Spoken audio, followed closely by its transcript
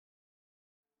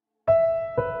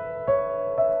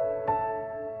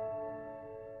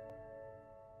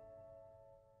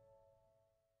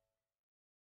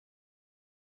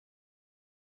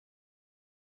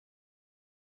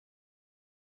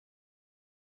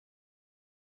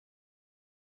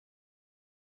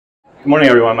Good morning,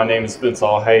 everyone. My name is Vince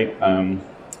Allhait,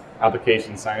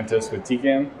 application scientist with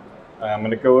Tecan. I'm going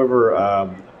to go over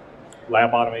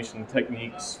lab automation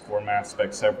techniques for mass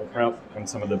spec sample prep and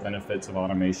some of the benefits of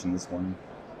automation this morning.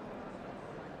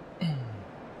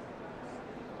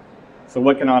 So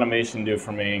what can automation do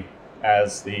for me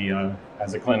as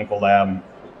a clinical lab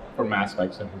for mass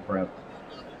spec sample prep?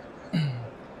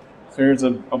 So here's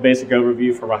a basic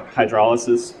overview for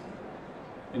hydrolysis.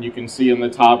 And you can see in the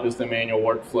top is the manual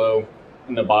workflow,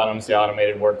 and the bottom is the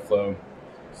automated workflow.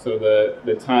 So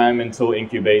the time until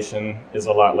incubation is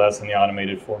a lot less in the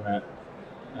automated format.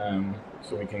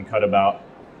 So we can cut about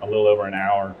a little over an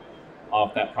hour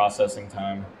off that processing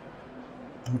time,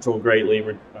 which will greatly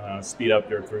speed up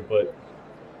your throughput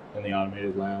in the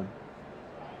automated lab.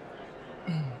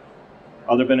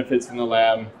 Other benefits in the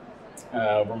lab,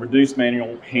 reduced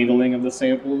manual handling of the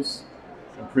samples,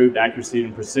 improved accuracy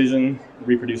and precision,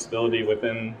 reproducibility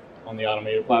on the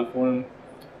automated platform,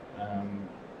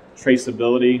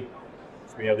 traceability,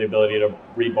 so we have the ability to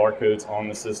read barcodes on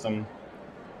the system,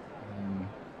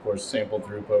 of course sample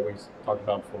throughput we talked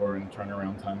about before, and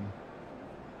turnaround time.